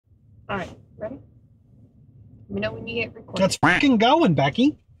All right, ready? Let me know when you hit record. It's fucking going,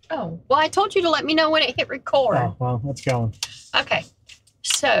 Becky. Oh, well, I told you to let me know when it hit record. Oh, well, it's going. Okay,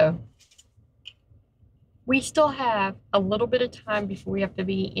 so we still have a little bit of time before we have to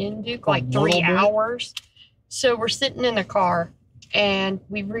be in Duke, like 3 hours. So we're sitting in the car, and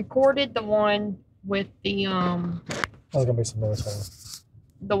we've recorded the one with the There's gonna be some noise.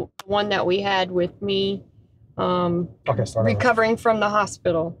 the one that we had with me Okay, start recovering from the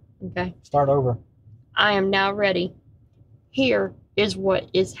hospital. Okay. Start over. I am now ready. Here is what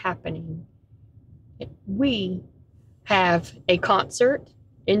is happening. We have a concert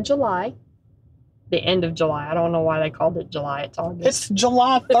in July, the end of July. I don't know why they called it July. It's August. It's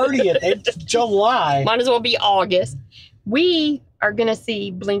July 30th. It's July. Might as well be August. We are going to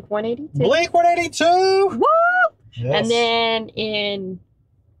see Blink 182. Blink 182. Woo! Yes. And then in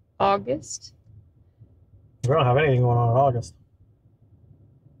August, We don't have anything going on in August.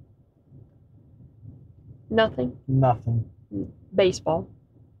 nothing. Nothing. Baseball.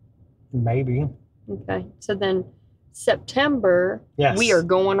 Maybe. Okay. So then September, Yes. we are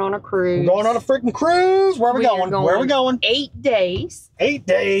going on a cruise. We're going on a freaking cruise. Where are we going? Where are we going? 8 days. 8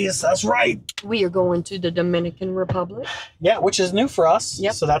 days. That's right. We are going to the Dominican Republic. Yeah, which is new for us.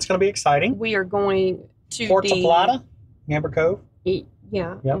 Yep. So that's going to be exciting. We are going to Puerto Plata, Amber Cove.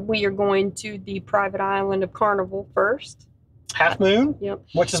 Yeah. Yep. We are going to the private island of Carnival first. Half Moon, Yep.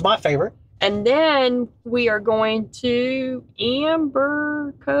 which is my favorite. And then we are going to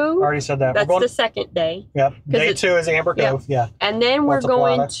Amber I Cove. already said that. That's We're going, the second day. Yep. Day it's- 2 is Amber Yep. Cove. Yeah. And then we're Puerto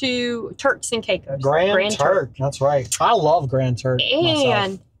going Plata. to Turks and Caicos. Grand Turk. That's right. I love Grand Turk.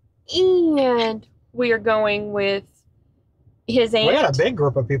 myself. And we are going with his aunt, We got a big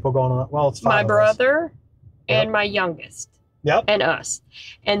group of people going on. Well, it's 5 my of us. brother, Yep. and my youngest. Yep. And us.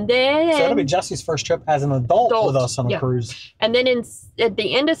 And then So it'll be Jesse's first trip as an adult with us on a yeah. cruise. And then at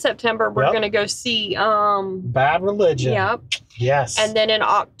the end of September, we're Yep. going to go see, Bad Religion. yep. Yes. And then in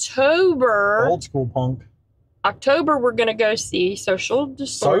October, Old school punk. we're going to go see Social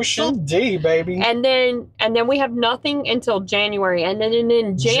Distortion. Social D, baby. And then we have nothing until January. And then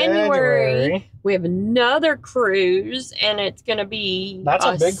in January, we have another cruise, and it's going to be That's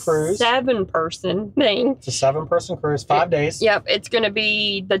a big cruise. 7-person thing. It's a 7-person cruise, 5 days. Yep, it's going to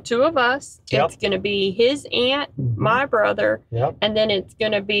be the 2 of us. Yep. It's going to be his aunt, Mhm. my brother, Yep. and then it's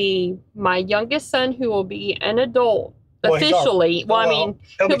going to be my youngest son, who will be an adult Well, he's officially. Well, I mean,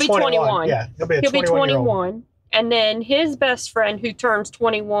 he'll be 21. Yeah, he'll be a he'll be 21-year-old. 21. And then his best friend, who turns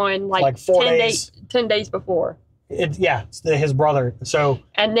 21 Like 4 days. 10 days before. It's his brother. So,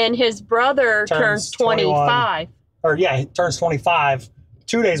 And then his brother turns 25 he turns 25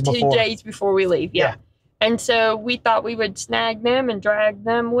 2 days 2 before. days before we leave. Yeah. Yeah. And so we thought we would snag them and drag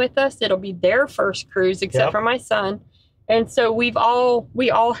them with us. It'll be their first cruise, except Yep. for my son. And so we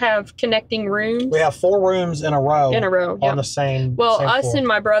all have connecting rooms. We have 4 rooms in a row. in a row. On Yeah. the same. Well, same us floor. and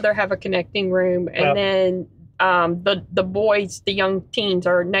my brother have a connecting room, and Yep. then the boys, the young teens,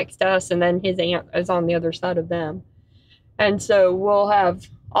 are next to us, and then his aunt is on the other side of them. And so we'll have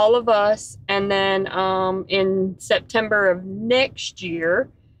all of us, and then in September of next year,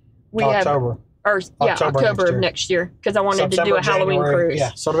 we October. October of next year, because I wanted to do September, a Halloween January. cruise.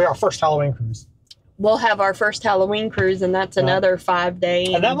 Yeah, so it'll be our first Halloween cruise. We'll have our first Halloween cruise, and that's another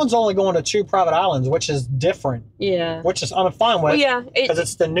 5-day. And that one's only going to 2 private islands, which is different, yeah. which is I'm fine with. Well, yeah, Because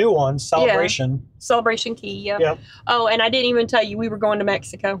it's the new one, Celebration. Celebration Key. Yeah. Yep. Oh, and I didn't even tell you we were going to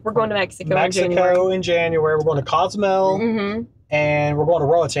Mexico. We're going to Mexico in January. Mexico in January. We're going to Cozumel, Mm-hmm. and we're going to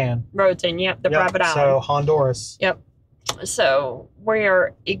Roatan. Roatan, yep, the Yep, private So island. Honduras. Yep. So we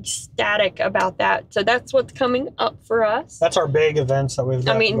are ecstatic about that. So that's what's coming up for us. That's our big events that we've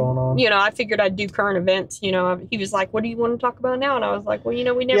got I mean, going on. you know, I figured I'd do current events. You know, he was like, "What do you want to talk about now?" And I was like, "Well, you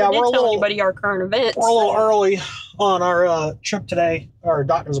know, we never Yeah, did we're a tell little- anybody our current events." We're a little early on our trip today, our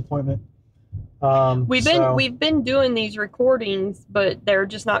doctor's appointment. We've been doing these recordings, but they're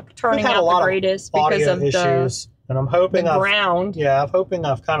just not turning had a out lot the of greatest because audio of issues, and I'm hoping the ground. I'm hoping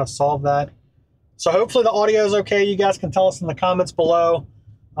I've kind of solved that. So hopefully the audio is okay. You guys can tell us in the comments below.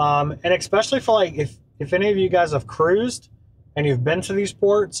 And especially for like, if any of you guys have cruised and you've been to these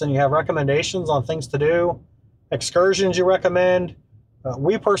ports and you have recommendations on things to do, excursions you recommend.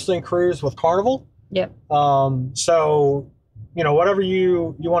 We personally cruise with Carnival. Yep. So, you know, whatever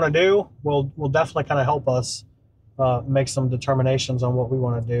you want to do, will definitely kind of help us make some determinations on what we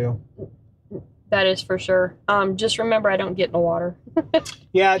want to do. That is for sure. Just remember, I don't get in the water.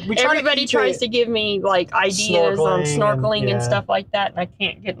 Yeah, Everybody tries to give me like ideas on snorkeling and stuff like that, and I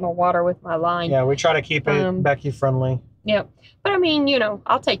can't get in the water with my line. Yeah, we try to keep it Becky friendly. Yep. But I mean, you know,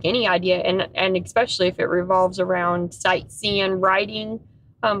 I'll take any idea, and especially if it revolves around sightseeing, riding,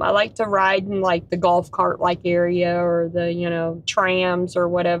 I like to ride in like the golf cart like area or the, trams or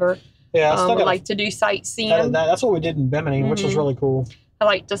whatever. Yeah, I like to do sightseeing. That's what we did in Bimini, which was really cool. I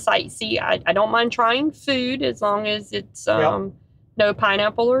like to sightsee. I don't mind trying food as long as it's no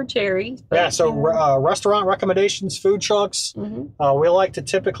pineapple or cherries. Yeah, so restaurant recommendations, food trucks. We like to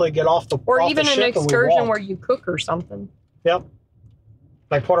typically get off the or off even the an ship excursion where you cook or something. Yep.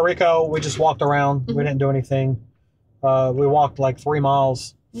 Like Puerto Rico, we just walked around. We didn't do anything. We walked like 3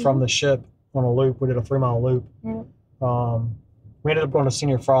 miles from the ship on a loop. We did a 3-mile loop. We ended up going to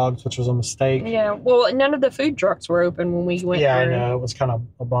Senior Frogs, which was a mistake. Yeah, well, none of the food trucks were open when we went. Yeah, through. I know. It was kind of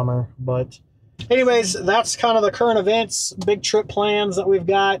a bummer. But anyways, that's kind of the current events, big trip plans that we've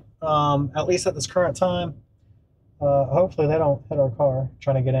got, at least at this current time. Hopefully they don't hit our car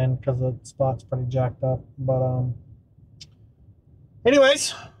trying to get in because the spot's pretty jacked up. But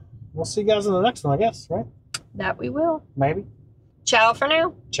anyways, we'll see you guys in the next one, I guess, right? That we will. Maybe. Ciao for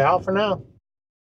now. Ciao for now.